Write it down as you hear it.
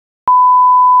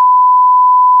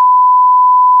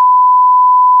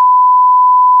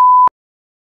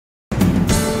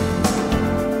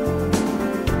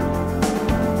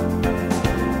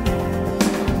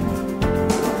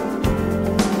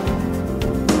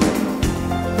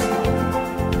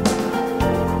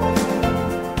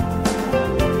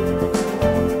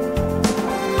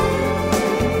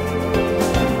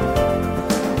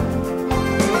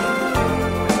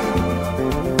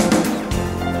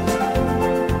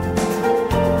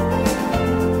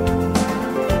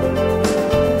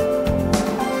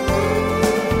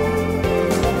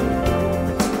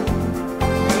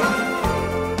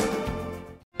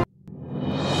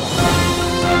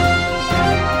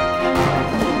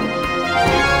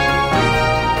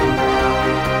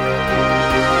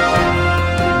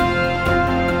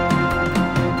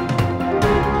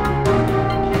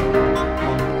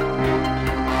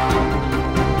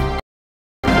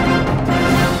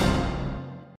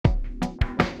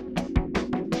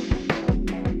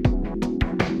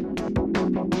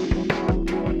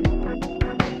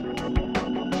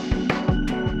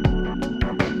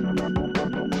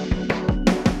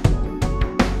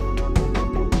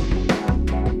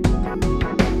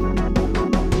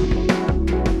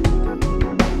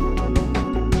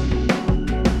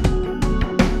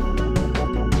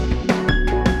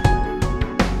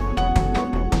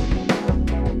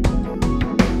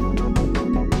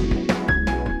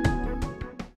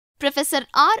Professor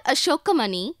R.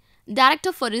 Ashokamani,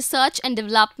 Director for Research and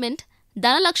Development,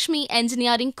 Dhanalakshmi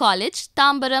Engineering College,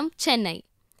 Tambaram, Chennai.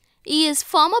 He is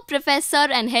former professor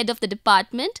and head of the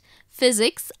department,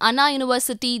 Physics, Anna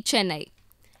University, Chennai.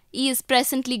 He is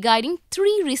presently guiding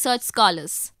 3 research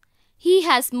scholars. He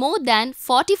has more than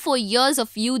 44 years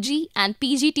of UG and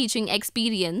PG teaching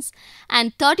experience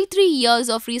and 33 years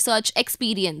of research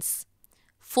experience.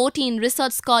 14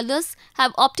 research scholars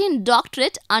have obtained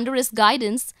doctorate under his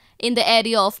guidance in the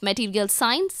area of material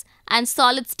science and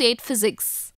solid-state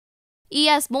physics. He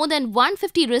has more than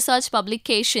 150 research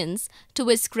publications to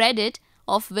his credit,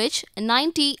 of which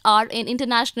 90 are in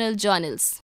international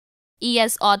journals. He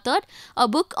has authored a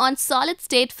book on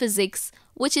solid-state physics,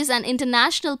 which is an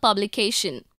international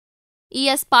publication. He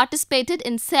has participated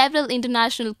in several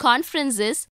international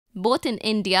conferences, both in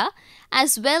India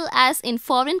as well as in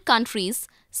foreign countries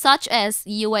such as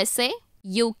USA,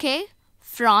 UK,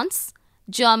 France,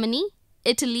 Germany,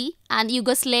 Italy, and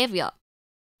Yugoslavia.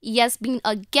 He has been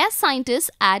a guest scientist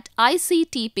at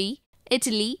ICTP,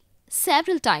 Italy,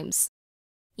 several times.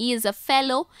 He is a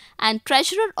fellow and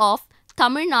treasurer of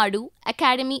Tamil Nadu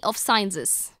Academy of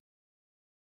Sciences.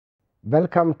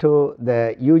 Welcome to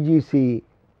the UGC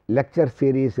lecture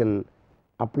series in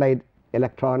applied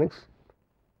electronics,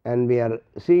 and we are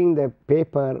seeing the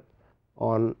paper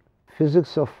on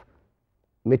physics of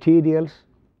materials.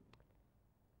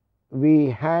 We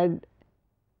had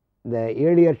the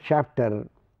earlier chapter,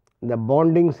 the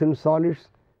bondings in solids.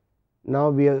 Now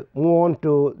we move on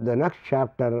to the next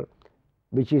chapter,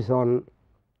 which is on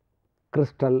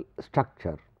crystal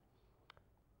structure,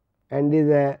 and is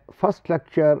the first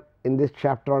lecture in this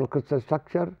chapter on crystal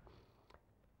structure,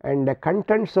 and the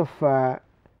contents of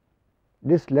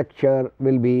this lecture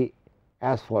will be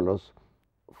as follows: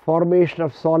 formation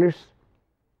of solids,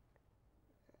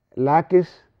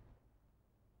 lattice,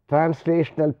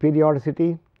 translational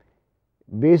periodicity,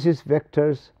 basis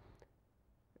vectors,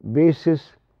 basis,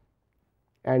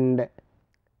 and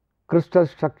crystal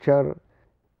structure.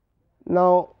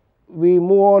 Now we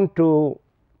move on to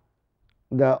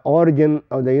the origin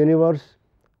of the universe.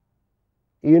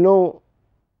 You know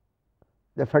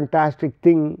the fantastic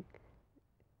thing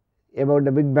about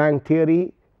the Big Bang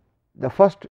theory, the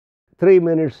first 3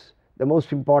 minutes, the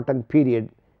most important period,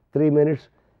 3 minutes,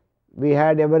 we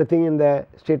had everything in the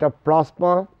state of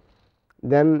plasma.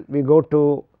 Then we go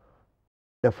to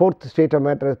the fourth state of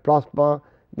matter as plasma,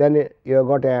 then you have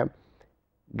got a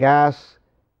gas,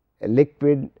 a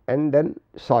liquid, and then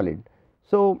solid.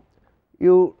 So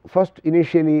you first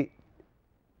initially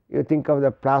you think of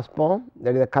the plasma,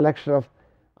 that is a collection of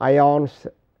ions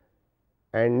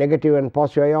and negative and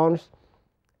positive ions,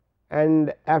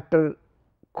 and after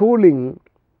cooling,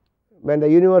 when the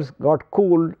universe got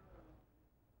cooled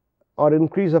or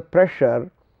increase of pressure,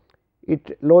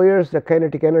 it lowers the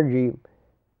kinetic energy,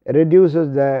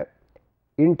 reduces the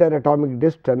interatomic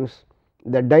distance,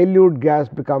 the dilute gas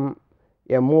become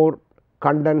a more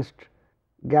condensed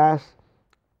gas,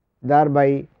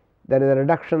 thereby there is a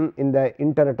reduction in the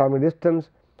interatomic distance.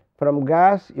 From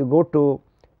gas you go to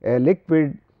a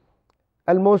liquid,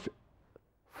 almost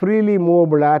freely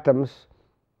movable atoms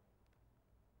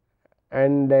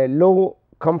and low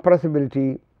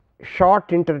compressibility, short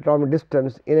interatomic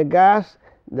distance. In a gas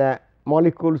the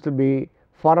molecules will be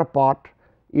far apart.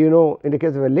 You know, in the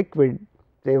case of a liquid,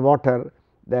 say water,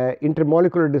 the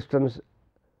intermolecular distance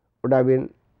would have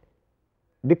been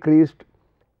decreased.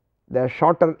 The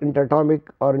shorter interatomic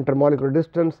or intermolecular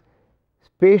distance,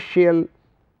 spatial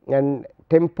and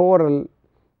temporal,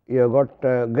 you have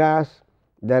got gas,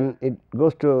 then it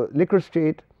goes to liquid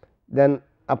state, then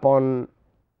upon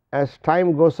as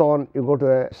time goes on you go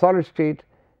to a solid state,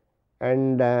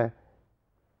 and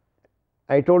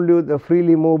I told you the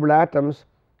freely movable atoms,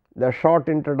 the short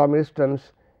interatomic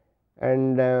distance,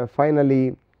 and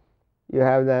finally you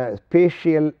have the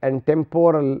spatial and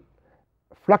temporal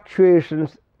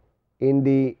fluctuations in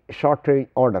the short range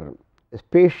order,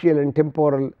 spatial and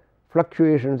temporal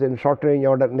fluctuations in short range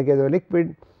order in the case of a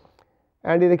liquid.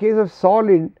 And in the case of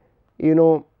solid, you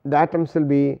know, the atoms will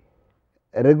be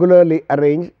regularly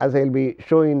arranged, as I will be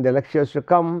showing in the lectures to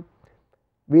come.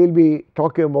 We will be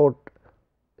talking about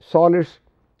solids,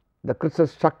 the crystal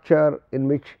structure in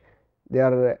which they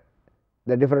are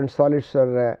the different solids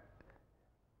are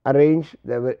arranged,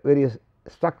 the various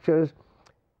structures,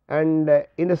 and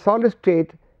in a solid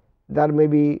state there may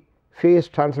be phase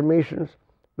transformations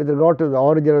with regard to the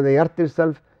origin of the earth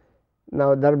itself.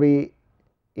 Now there will be,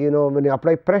 you know, when you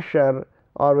apply pressure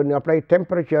or when you apply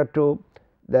temperature to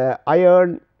the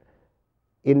iron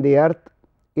in the earth,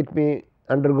 it may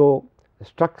undergo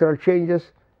structural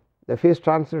changes, the phase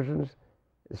transitions,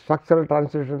 structural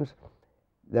transitions,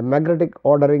 the magnetic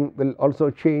ordering will also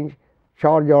change,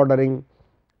 charge ordering,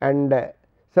 and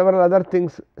several other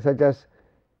things such as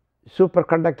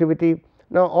superconductivity.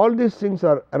 Now, all these things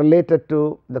are related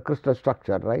to the crystal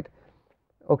structure, right.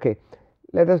 Okay.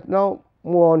 Let us now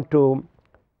move on to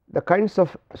the kinds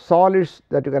of solids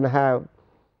that you can have.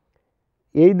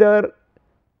 Either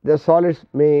the solids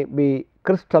may be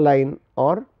crystalline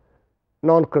or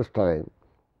non-crystalline.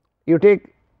 You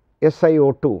take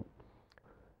SiO2,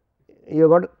 you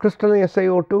got crystalline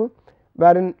SiO2,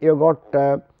 wherein you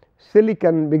got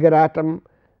silicon bigger atom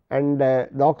and the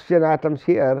oxygen atoms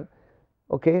here.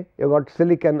 Okay, you got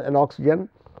silicon and oxygen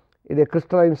in a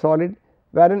crystalline solid,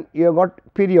 wherein you got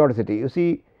periodicity. You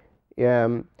see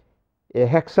a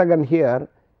hexagon here,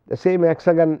 the same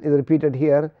hexagon is repeated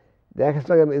here, the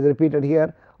hexagon is repeated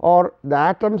here, or the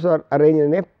atoms are arranged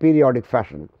in a periodic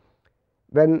fashion.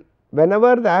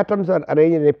 Whenever the atoms are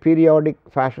arranged in a periodic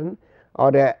fashion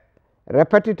or a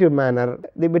repetitive manner,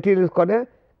 the material is called a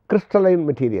crystalline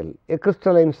material, a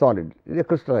crystalline solid, it is a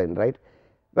crystalline, right.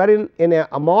 Wherein in a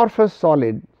amorphous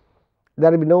solid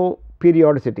there will be no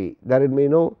periodicity, there will be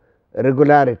no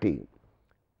regularity,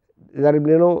 there will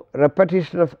be no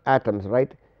repetition of atoms,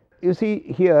 right. You see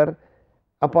here,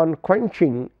 upon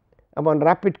quenching, upon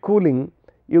rapid cooling,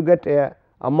 you get a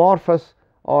amorphous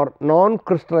or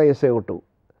non-crystalline SiO2.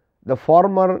 The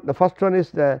former, the first one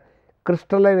is the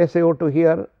crystalline SiO2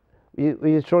 here,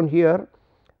 which is shown here,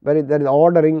 where there is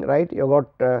ordering, right. You got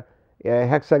a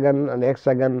hexagon and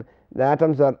hexagon, the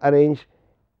atoms are arranged,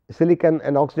 silicon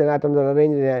and oxygen atoms are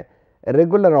arranged in a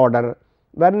regular order,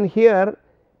 wherein here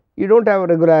you do not have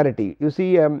regularity. You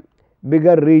see a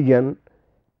bigger region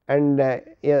and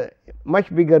a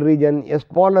much bigger region, a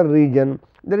smaller region,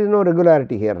 there is no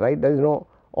regularity here, right. There is no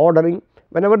ordering.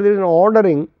 Whenever there is no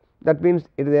ordering, that means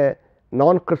it is a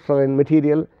non-crystalline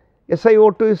material.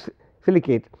 SiO2 is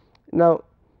silicate. Now,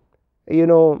 you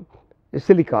know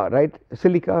silica, right.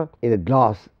 Silica is a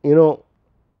glass,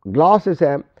 glass is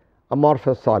a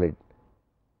amorphous solid,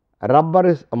 rubber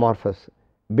is amorphous,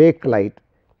 bakelite,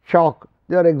 chalk,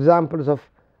 they are examples of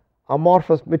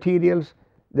amorphous materials.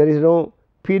 There is no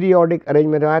periodic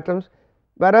arrangement of atoms,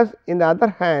 whereas in the other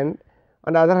hand,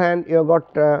 on the other hand, you have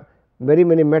got very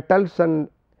many metals and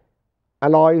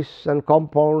alloys and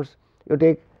compounds. You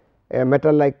take a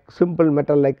metal like simple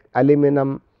metal like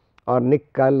aluminum or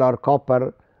nickel or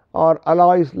copper, or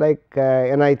alloys like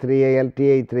Ni3Al,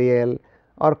 Ta3Al,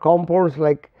 or compounds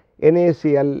like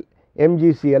NaCl,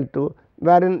 MgCl2,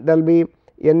 wherein there will be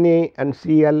Na and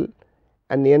Cl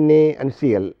and Na and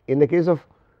Cl. In the case of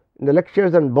the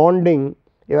lectures on bonding,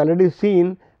 you have already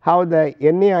seen how the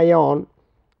Na ion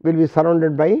will be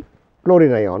surrounded by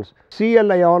chlorine ions,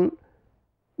 Cl ion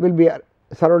will be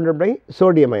surrounded by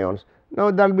sodium ions. Now,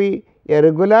 there will be a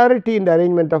regularity in the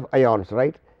arrangement of ions,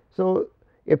 right. So,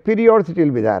 a periodicity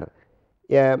will be there.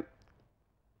 A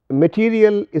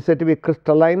material is said to be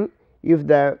crystalline if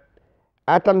the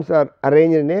atoms are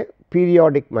arranged in a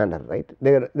periodic manner, right.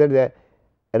 There is a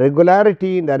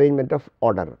regularity in the arrangement of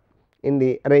order, in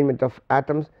the arrangement of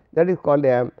atoms, that is called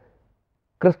a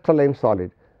crystalline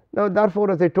solid. Now,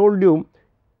 therefore, as I told you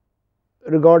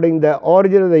regarding the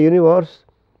origin of the universe,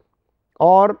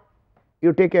 or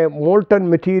you take a molten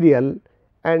material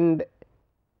and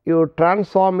you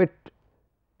transform it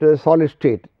to a solid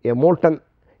state, a molten,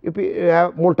 if you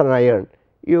have molten iron,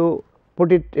 you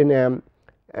put it in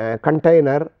a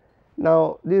container.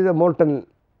 Now, this is a molten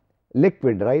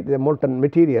liquid, right, the molten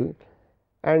material,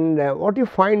 and what you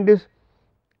find is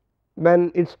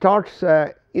when it starts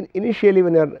initially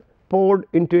when you are poured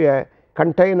into a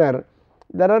container,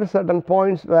 there are certain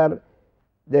points where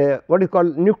the what is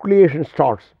called nucleation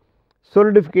starts,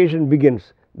 solidification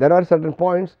begins. There are certain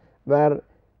points where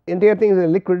entire thing is a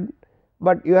liquid,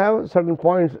 but you have certain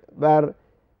points where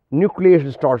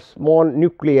nucleation starts, small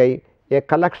nuclei, a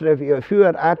collection of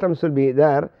fewer atoms will be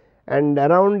there, and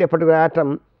around a particular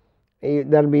atom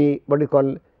there will be what you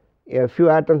call a few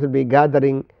atoms will be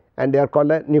gathering, and they are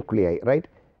called a nuclei, right,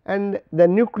 and the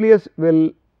nucleus will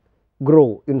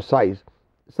grow in size.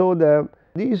 So,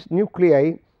 these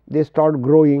nuclei they start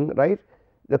growing, right,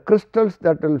 the crystals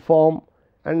that will form,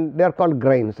 and they are called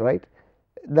grains, right.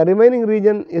 The remaining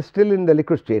region is still in the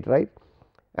liquid state, right.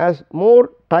 As more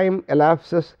time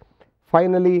elapses,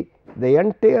 finally the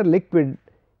entire liquid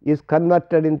is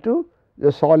converted into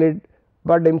the solid,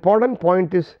 but the important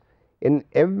point is in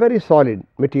every solid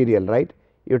material, right,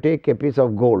 you take a piece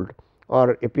of gold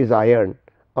or a piece of iron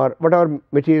or whatever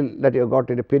material that you got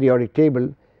in a periodic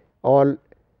table, all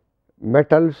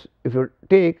metals if you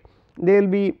take, they will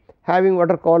be having what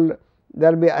are called,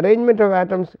 there will be arrangement of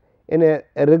atoms in a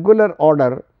regular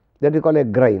order, that is called a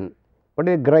grain. What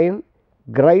is a grain?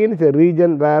 Grain is a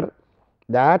region where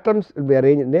the atoms will be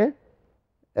arranged in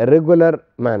a regular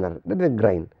manner, that is a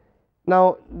grain.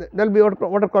 Now, there will be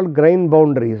what are called grain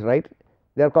boundaries, right.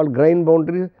 They are called grain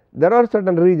boundaries. There are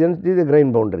certain regions, this is a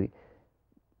grain boundary.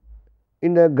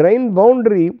 In the grain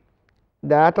boundary,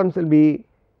 the atoms will be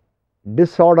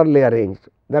disorderly arranged.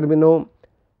 There will be no,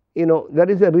 there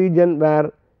is a region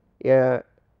where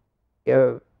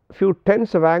a few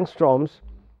tens of angstroms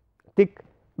thick,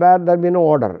 where there will be no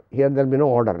order. Here there will be no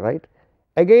order, right.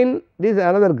 Again, this is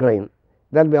another grain.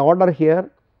 There will be order here.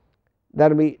 There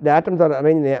will be, the atoms are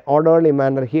arranged in an orderly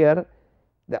manner here,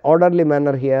 the orderly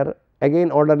manner here,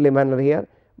 again orderly manner here,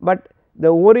 but the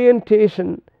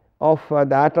orientation of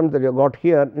the atoms that you got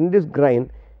here in this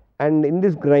grain and in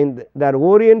this grain, their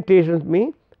orientations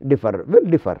may differ, will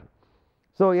differ.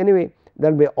 So, anyway,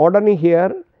 there will be ordering here,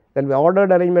 there will be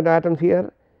ordered arrangement of atoms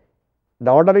here,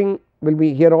 the ordering will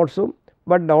be here also,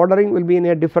 but the ordering will be in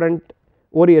a different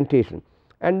orientation,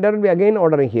 and there will be again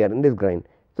ordering here in this grain.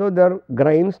 So, there are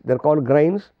grains, they are called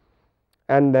grains,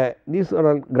 and these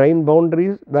are grain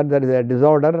boundaries where there is a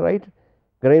disorder, right,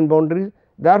 grain boundaries.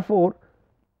 Therefore,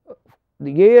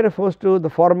 the A refers to the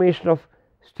formation of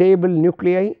stable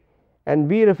nuclei and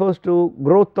B refers to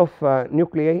growth of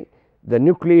nuclei, the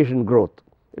nucleation growth.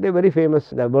 It is very famous,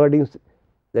 the wordings,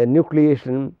 the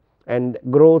nucleation and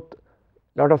growth,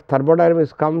 lot of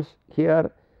thermodynamics comes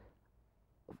here,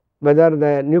 whether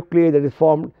the nuclei that is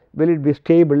formed, will it be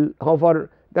stable, how far,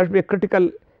 that should be a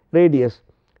critical radius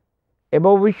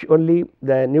above which only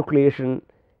the nucleation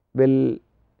will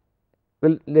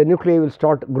the nuclei will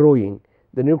start growing,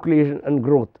 the nucleation and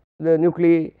growth. The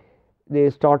nuclei, they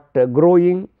start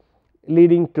growing,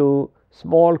 leading to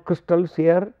small crystals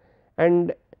here,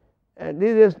 and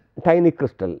this is tiny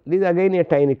crystal, this is again a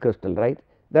tiny crystal, right,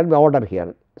 that will be order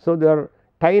here. So, there are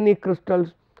tiny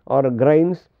crystals or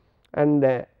grains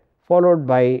and followed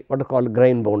by what are called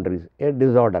grain boundaries, a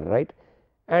disorder, right.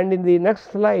 And in the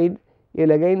next slide, you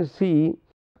will again see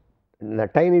the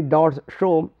tiny dots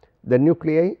show the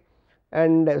nuclei,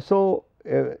 and so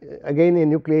again a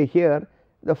nuclei here,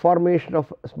 the formation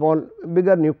of small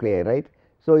bigger nuclei, right.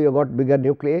 So, you got bigger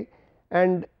nuclei,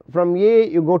 and from A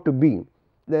you go to B,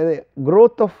 the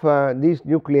growth of these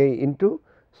nuclei into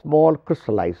small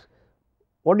crystallize.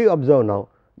 What do you observe now?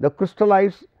 The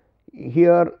crystallize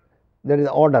here, there is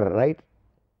order, right.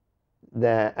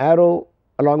 The arrow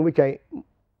along which I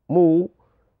move,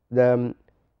 the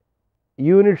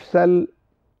unit cell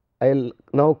I will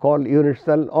now call unit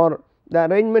cell, or the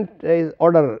arrangement is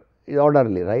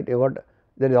orderly, right. You got,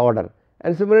 there is order,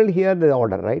 and similarly here there is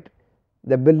order, right.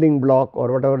 The building block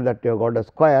or whatever that you got a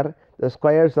square, the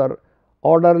squares are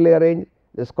orderly arranged,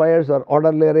 the squares are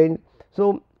orderly arranged.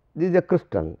 So, this is a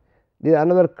crystal, this is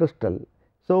another crystal.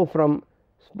 So, from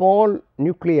small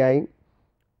nuclei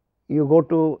you go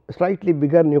to slightly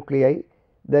bigger nuclei,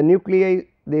 the nuclei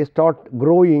they start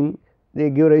growing,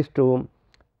 they give rise to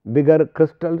bigger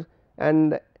crystals,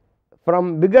 and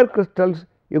from bigger crystals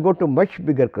you go to much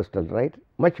bigger crystals, right,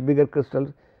 much bigger crystals.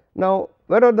 Now,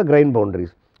 where are the grain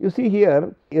boundaries? You see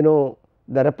here, the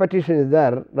repetition is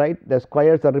there, right, the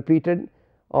squares are repeated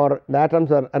or the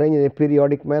atoms are arranged in a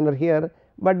periodic manner here,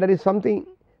 but there is something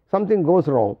goes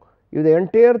wrong. If the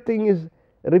entire thing is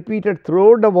repeated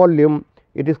throughout the volume,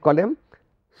 it is called a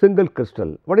single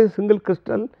crystal. What is single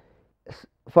crystal?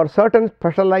 For certain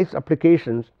specialized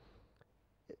applications,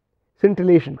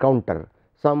 scintillation counter,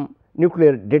 some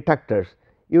nuclear detectors,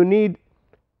 you need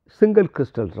single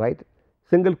crystals, right.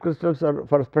 Single crystals are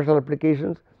for special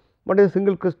applications. What is a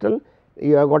single crystal?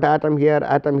 You have got atom here,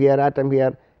 atom here, atom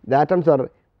here. The atoms are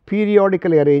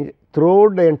periodically arranged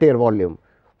throughout the entire volume.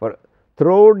 For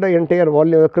throughout the entire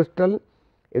volume of a crystal,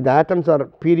 if the atoms are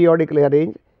periodically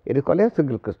arranged, it is called a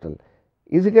single crystal.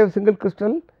 Is it a single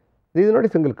crystal? This is not a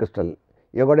single crystal.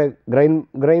 You have got a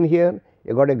grain here,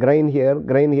 you got a grain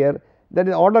here, there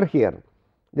is order here,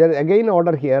 there is again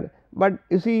order here, but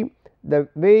you see the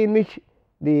way in which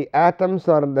the atoms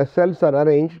or the cells are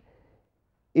arranged,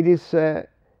 it is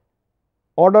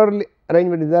orderly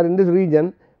arrangement is there in this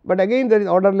region, but again there is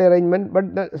orderly arrangement,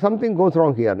 but something goes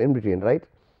wrong here in between, right.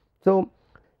 So,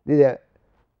 this is a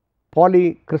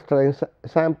polycrystalline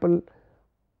sample,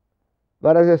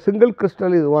 whereas a single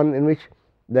crystal is one in which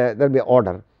there will be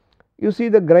order. You see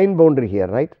the grain boundary here,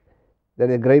 right, there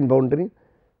is a grain boundary.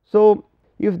 So,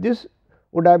 if this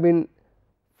would have been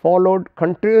followed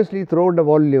continuously throughout the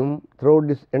volume, throughout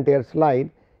this entire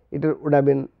slide, it would have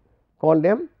been called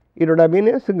it would have been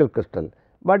a single crystal,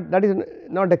 but that is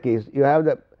not the case. You have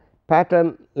the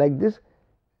pattern like this,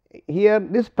 here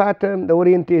this pattern, the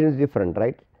orientation is different,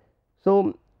 right.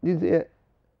 So, this is a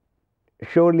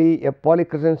surely a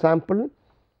polycrystalline sample.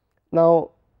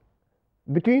 Now,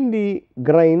 between the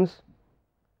grains,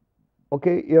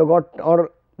 okay, you have got,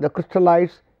 or the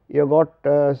crystallites, you have got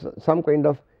some kind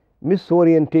of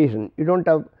misorientation. You do not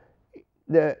have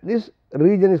this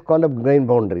region is called a grain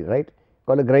boundary, right,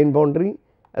 called a grain boundary.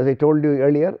 As I told you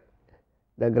earlier,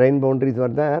 the grain boundaries were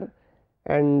there,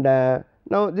 and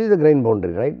now this is a grain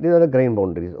boundary, right, these are the grain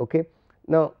boundaries. Okay.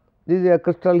 Now, this is a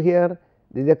crystal here,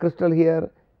 this is a crystal here,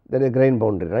 there is a grain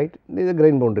boundary, right, this is a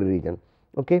grain boundary region.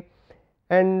 Okay.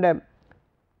 And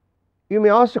you may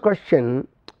ask the question,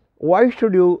 why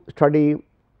should you study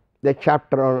the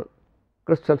chapter on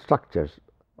crystal structures,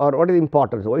 or what is the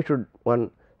importance, why should one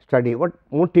study, what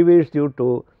motivates you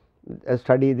to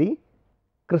study the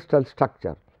crystal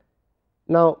structure.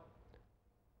 Now,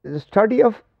 the study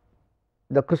of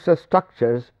the crystal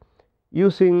structures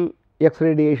using X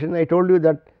radiation, I told you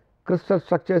that crystal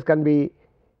structures can be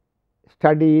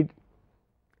studied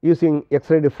using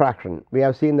X-ray diffraction. We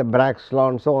have seen the Bragg's law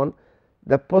and so on.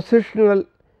 The positional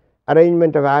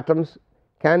arrangement of atoms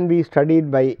can be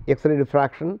studied by X-ray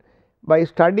diffraction. By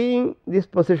studying this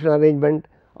positional arrangement,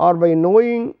 or by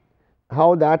knowing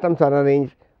how the atoms are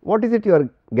arranged, what is it you are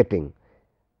getting?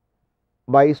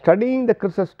 By studying the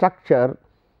crystal structure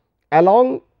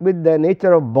along with the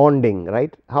nature of bonding,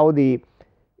 right, how the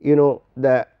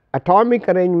the atomic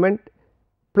arrangement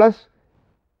plus,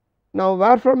 now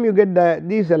where from you get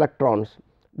these electrons?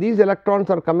 These electrons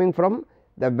are coming from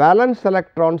the valence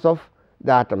electrons of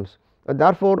the atoms.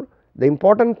 Therefore, the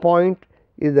important point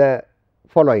is the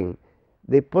following: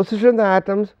 the position of the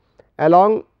atoms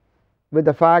along with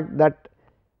the fact that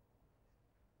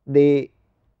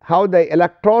how the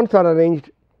electrons are arranged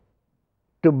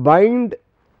to bind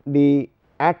the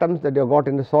atoms that you have got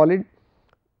in the solid,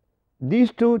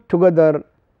 these two together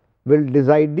will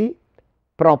decide the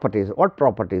properties. What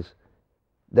properties?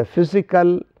 The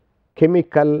physical,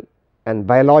 chemical and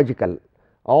biological,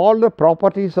 all the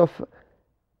properties of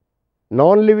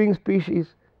non-living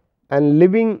species and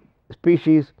living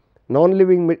species,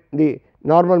 non-living the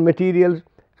normal materials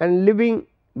and living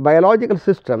biological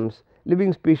systems,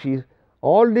 living species,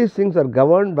 all these things are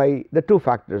governed by the two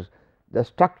factors, the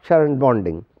structure and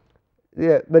bonding.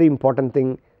 The very important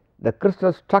thing, the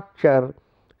crystal structure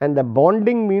and the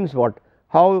bonding means what?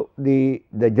 How the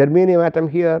germanium atom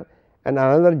here and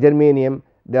another germanium,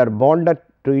 they are bonded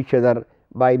to each other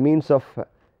by means of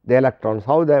the electrons,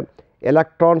 how the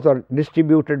electrons are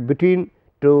distributed between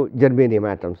two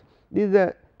germanium atoms. This is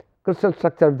the crystal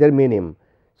structure of germanium.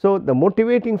 So, the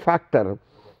motivating factor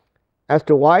as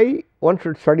to why one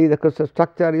should study the crystal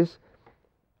structure is,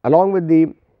 along with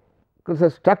the crystal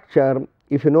structure,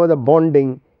 if you know the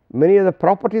bonding, many of the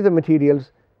properties of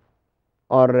materials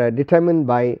are determined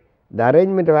by the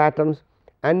arrangement of atoms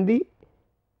and the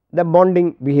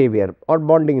bonding behavior or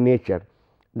bonding nature.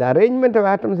 The arrangement of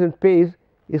atoms in space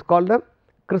is called the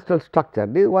crystal structure.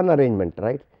 This is one arrangement,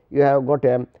 right. You have got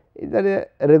there is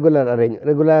a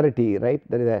regularity, right.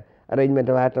 There is a arrangement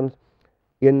of atoms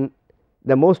in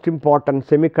the most important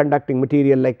semiconducting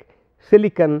material like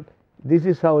silicon. This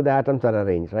is how the atoms are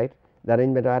arranged, right. The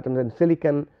arrangement of atoms in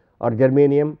silicon or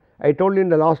germanium. I told you in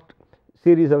the last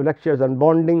series of lectures on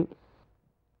bonding,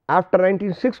 after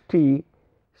 1960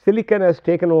 silicon has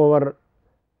taken over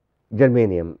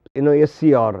germanium,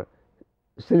 SCR,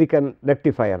 silicon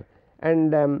rectifier,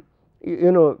 and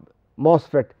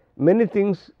MOSFET, many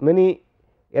things, many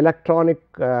electronic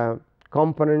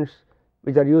components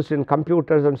which are used in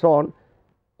computers and so on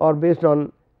are based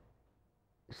on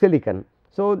silicon.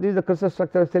 So, this is the crystal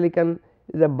structure of silicon.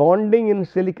 The bonding in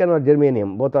silicon or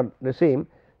germanium, both are the same.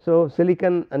 So,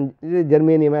 silicon and this is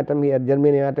germanium atom here,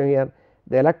 germanium atom here,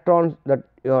 the electrons that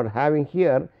you are having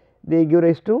here, they give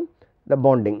rise to the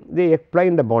bonding, they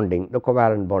explain the bonding, the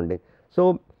covalent bonding.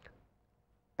 So,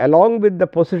 along with the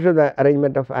position of the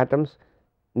arrangement of atoms,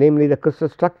 namely the crystal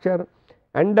structure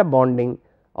and the bonding,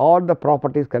 all the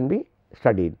properties can be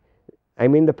studied. I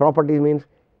mean the properties means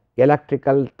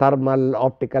electrical, thermal,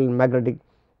 optical, magnetic,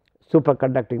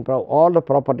 superconducting, all the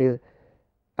properties.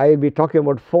 I will be talking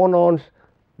about phonons,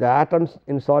 the atoms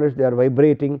in solids, they are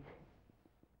vibrating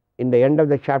in the end of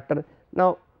the chapter.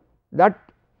 Now, that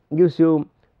gives you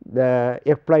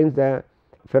explains the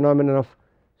phenomenon of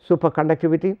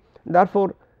superconductivity.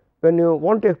 Therefore, when you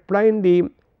want to explain the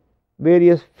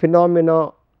various phenomena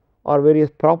or various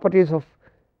properties of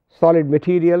solid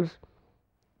materials,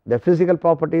 the physical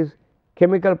properties,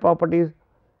 chemical properties,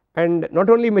 and not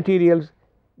only materials,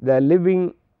 the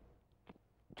living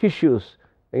tissues,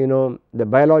 the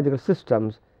biological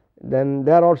systems, then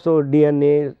there are also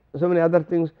DNA, so many other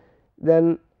things,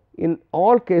 then in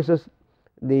all cases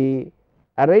the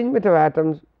arrangement of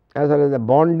atoms as well as the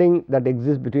bonding that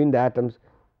exists between the atoms,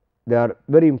 they are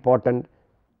very important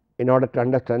in order to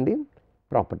understand the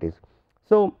properties.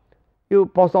 So, you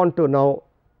pass on to now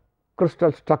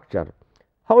crystal structure.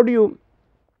 How do you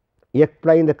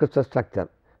explain the crystal structure?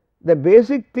 The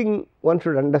basic thing one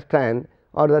should understand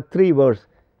are the three words.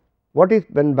 What is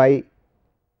meant by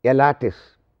a lattice?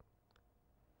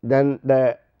 Then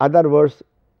the other words,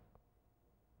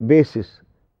 basis,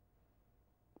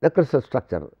 the crystal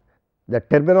structure. The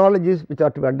terminologies which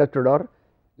are to be understood are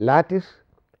lattice,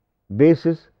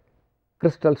 basis,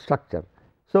 crystal structure.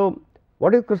 So,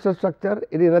 what is crystal structure?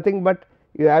 It is nothing but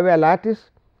you have a lattice,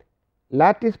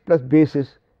 lattice plus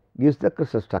basis gives the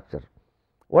crystal structure.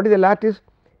 What is a lattice?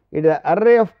 It is an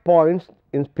array of points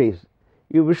in space.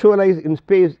 You visualize in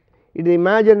space, it is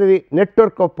imaginary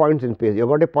network of points in space. You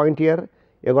got a point here,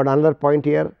 you got another point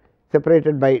here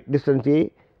separated by distance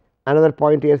a, another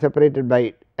point here separated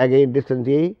by again distance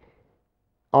a,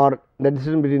 or the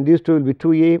distance between these two will be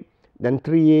 2a, then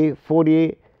 3a,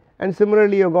 4a, and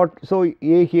similarly you got, so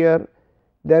a here,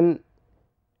 then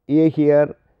a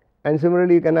here, and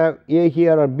similarly you can have a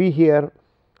here or b here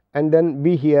and then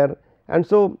b here, and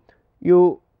so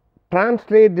you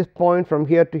translate this point from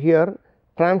here to here,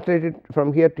 translate it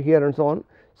from here to here, and so on.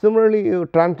 Similarly, you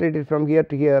translate it from here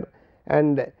to here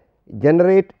and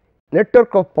generate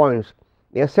network of points,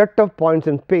 a set of points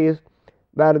in space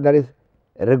where there is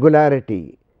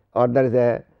regularity or there is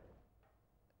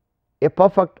a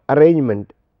perfect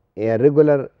arrangement, a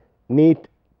regular neat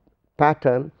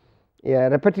pattern, a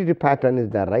repetitive pattern is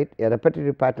there, right? A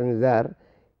repetitive pattern is there.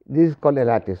 This is called a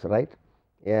lattice, right?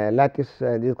 A lattice,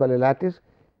 this is called a lattice.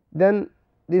 Then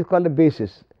this is called a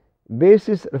basis.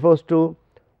 Basis refers to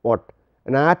what?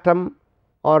 An atom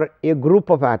or a group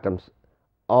of atoms,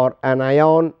 or an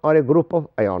ion or a group of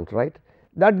ions, right?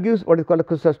 That gives what is called a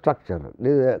crystal structure.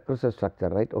 This is a crystal structure,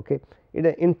 right? Okay,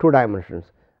 in two dimensions.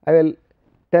 I will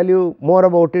tell you more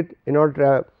about it in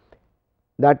order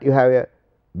that you have a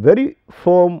very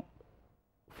firm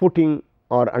footing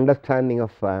or understanding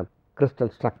of crystal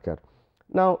structure.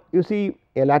 Now, you see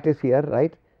a lattice here,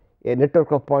 right? A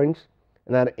network of points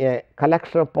and a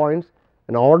collection of points,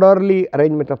 an orderly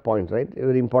arrangement of points, right? A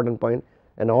very important point,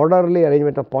 an orderly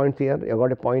arrangement of points here. You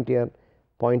got a point here,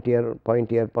 point here, point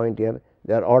here, point here.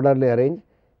 They are orderly arranged.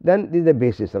 Then this is the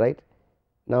basis, right?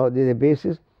 Now, this is a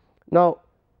basis. Now,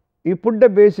 you put the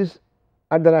basis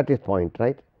at the lattice point,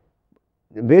 right?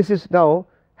 The basis now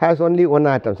has only one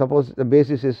atom. Suppose the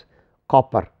basis is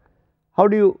copper. How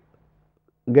do you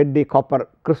get the copper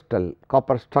crystal,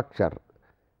 copper structure?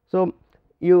 So,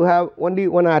 you have only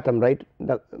one atom, right?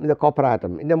 The copper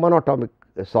atom in the monatomic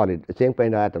solid, same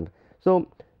kind of atom. So,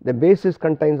 the basis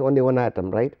contains only one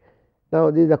atom, right? Now,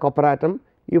 this is the copper atom.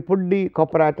 You put the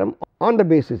copper atom on the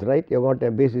basis, right? You got a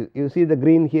basis. You see the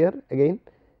green here again.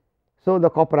 So, the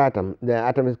copper atom, the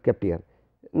atom is kept here.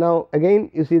 Now, again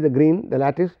you see the green, the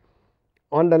lattice.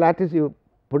 On the lattice you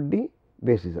put the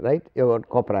basis, right? You got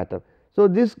copper atom. So,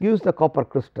 this gives the copper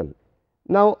crystal.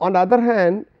 Now, on the other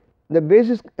hand, the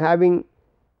basis having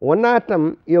one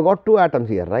atom, you got two atoms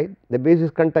here, right? The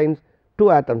basis contains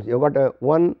two atoms. You got a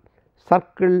one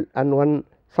circle and one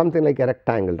something like a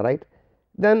rectangle, right?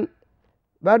 Then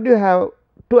where do you have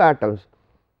two atoms?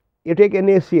 You take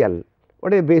NaCl.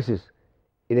 What is the basis?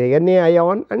 It is a Na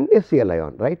ion and a Cl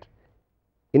ion, right?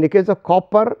 In the case of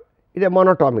copper, it is a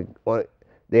monatomic.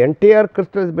 The entire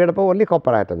crystal is made up of only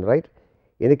copper atoms, right?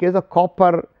 In the case of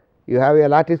copper, you have a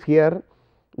lattice here,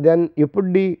 then you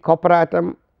put the copper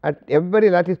atom at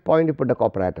every lattice point, you put the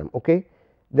copper atom, okay?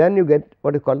 Then you get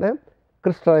what is called the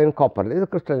crystalline copper. This is a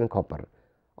crystalline copper.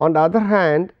 On the other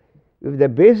hand, if the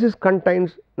basis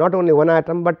contains not only one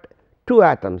atom, but two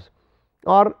atoms,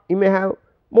 or you may have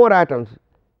more atoms,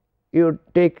 you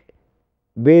take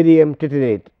barium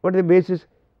titanate. What is the basis?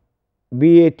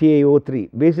 BaTiO3.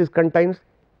 Basis contains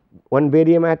one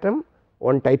barium atom,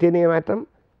 one titanium atom,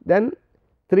 then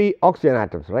 3 oxygen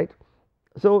atoms, right.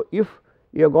 So, if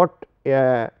you have got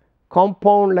a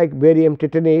compound like barium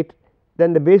titanate,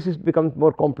 then the basis becomes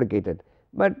more complicated.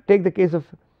 But take the case of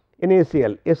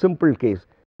NaCl, a simple case.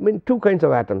 I mean, two kinds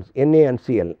of atoms, Na and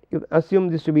Cl. You assume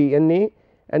this to be Na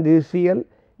and this is Cl,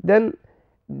 then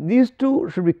these two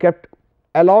should be kept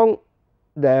along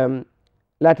the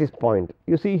lattice point.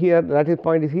 You see here, the lattice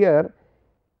point is here,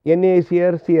 Na is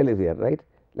here, Cl is here, right.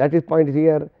 Lattice point is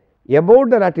here. About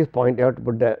the lattice point, you have to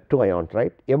put the two ions,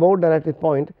 right. About the lattice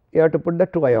point, you have to put the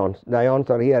two ions. The ions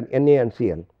are here, Na and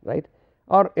Cl, right.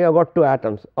 Or you have got two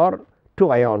atoms or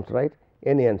two ions, right,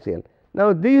 Na and Cl.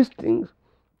 Now, these things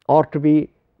are to be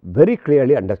very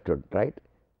clearly understood, right.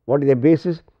 What is the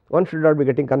basis? One should not be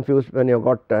getting confused when you have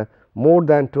got more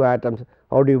than two atoms.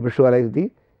 How do you visualize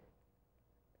the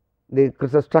the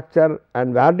crystal structure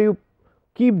and where do you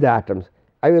keep the atoms.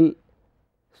 I will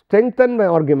strengthen my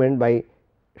argument by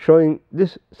showing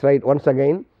this slide once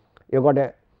again. You got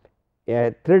a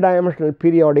 3-dimensional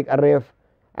periodic array of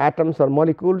atoms or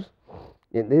molecules.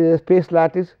 This is a space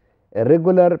lattice, a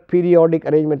regular periodic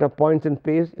arrangement of points in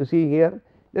space. You see here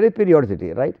there is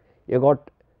periodicity, right. You got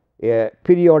a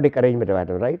periodic arrangement of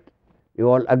atoms, right. You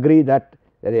all agree that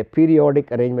there is a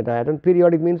periodic arrangement of atoms.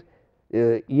 Periodic means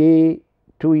A,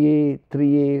 2A,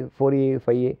 3A, 4A,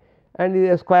 5A, and it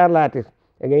is a square lattice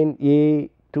again A,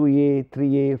 2A,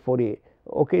 3A, 4A.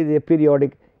 Okay, the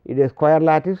periodic, it is a square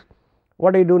lattice.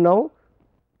 What I do now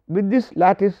with this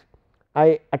lattice,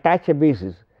 I attach a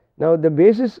basis. Now the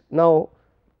basis now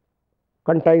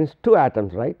contains 2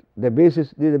 atoms, right. The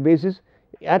basis, this is the basis,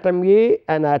 atom A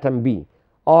and atom B,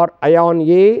 or ion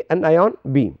A and ion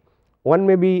B. One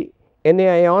may be Na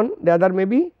ion, the other may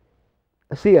be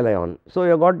Cl ion. So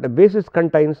you got the basis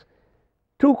contains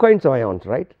 2 kinds of ions,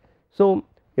 right. So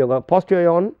you got positive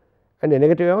ion and a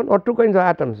negative ion, or 2 kinds of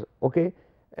atoms. Okay.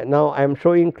 And now I am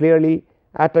showing clearly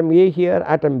atom A here,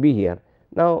 atom B here.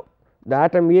 Now the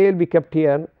atom A will be kept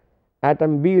here,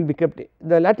 atom B will be kept.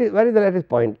 The lattice, where is the lattice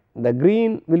point? The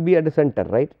green will be at the center,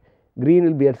 right. Green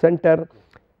will be at center.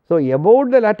 So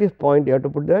about the lattice point you have to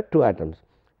put the 2 atoms.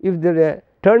 If there is a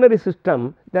ternary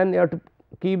system, then you have to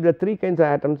keep the 3 kinds of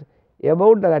atoms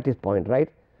about the lattice point, right.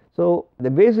 So the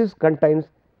basis contains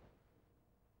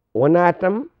 1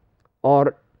 atom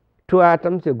or 2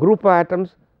 atoms, a group of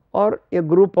atoms or a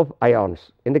group of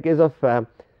ions. In the case of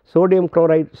sodium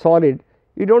chloride solid,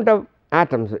 you do not have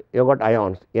atoms, you got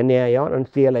ions, Na ion and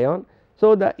Cl ion.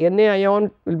 So the Na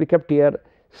ion will be kept here,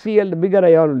 Cl, the bigger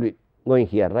ion will be going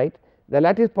here, right. The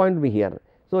lattice point will be here.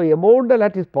 So about the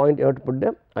lattice point you have to put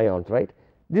the ions, right.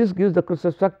 This gives the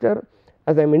crystal structure,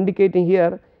 as I am indicating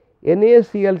here.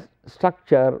 NaCl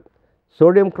structure,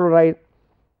 sodium chloride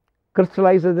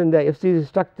crystallizes in the FCC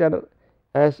structure.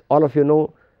 As all of you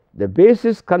know, the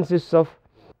basis consists of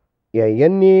a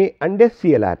Na and a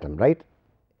Cl atom, right.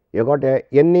 You got a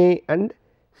Na and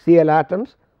Cl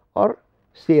atoms or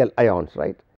Cl ions,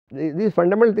 right. These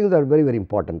fundamental things are very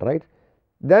important, right.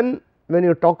 Then when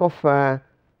you talk of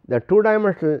the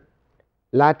 2-dimensional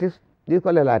lattice, this is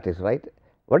called a lattice, right.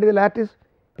 What is a lattice?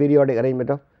 Periodic arrangement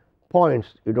of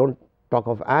points. You do not talk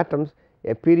of atoms,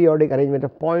 a periodic arrangement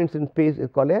of points in space is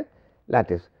called a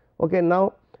lattice. Okay,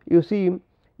 now you see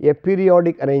a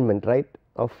periodic arrangement, right,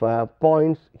 of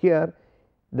points here.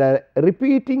 The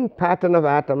repeating pattern of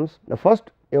atoms, the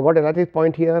first you got a lattice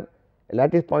point here, a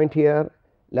lattice point here,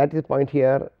 lattice point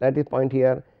here, lattice point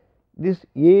here. This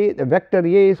A, the vector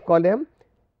A is called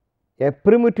a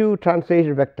primitive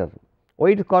translation vector.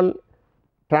 Why it is called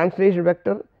translation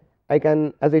vector? I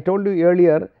can, as I told you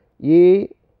earlier, A, you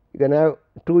can have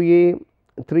 2A,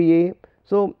 3A.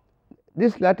 So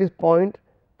this lattice point,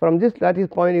 from this lattice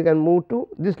point you can move to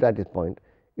this lattice point.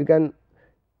 You can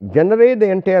generate the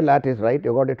entire lattice, right.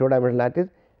 You got a 2-dimensional lattice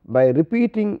by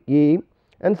repeating A,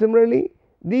 and similarly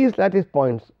these lattice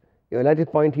points, your lattice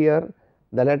point here,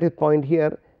 the lattice point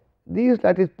here, these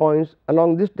lattice points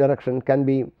along this direction can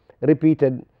be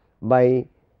repeated by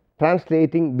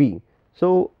translating B.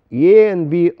 So A and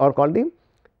B are called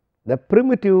the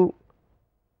primitive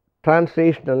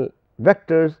translational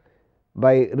vectors.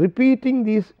 By repeating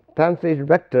these translation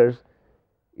vectors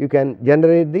you can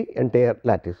generate the entire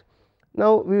lattice.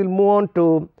 Now we will move on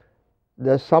to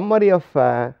the summary of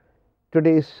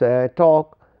today's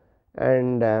talk,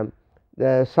 and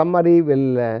the summary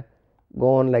will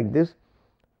go on like this.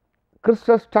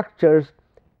 Crystal structures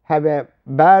have a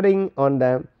bearing on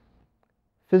the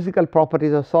physical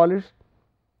properties of solids.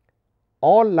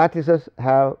 All lattices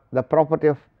have the property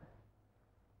of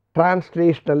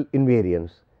translational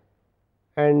invariance,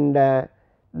 and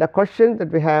the questions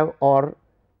that we have are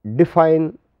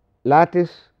define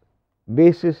lattice,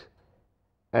 basis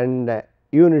and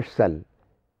unit cell.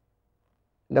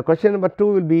 The question number 2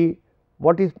 will be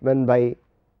what is meant by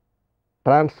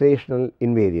translational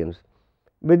invariance.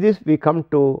 With this we come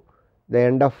to the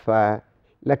end of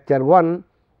lecture 1,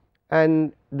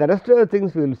 and the rest of the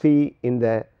things we will see in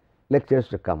the lectures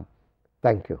to come.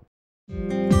 Thank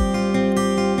you.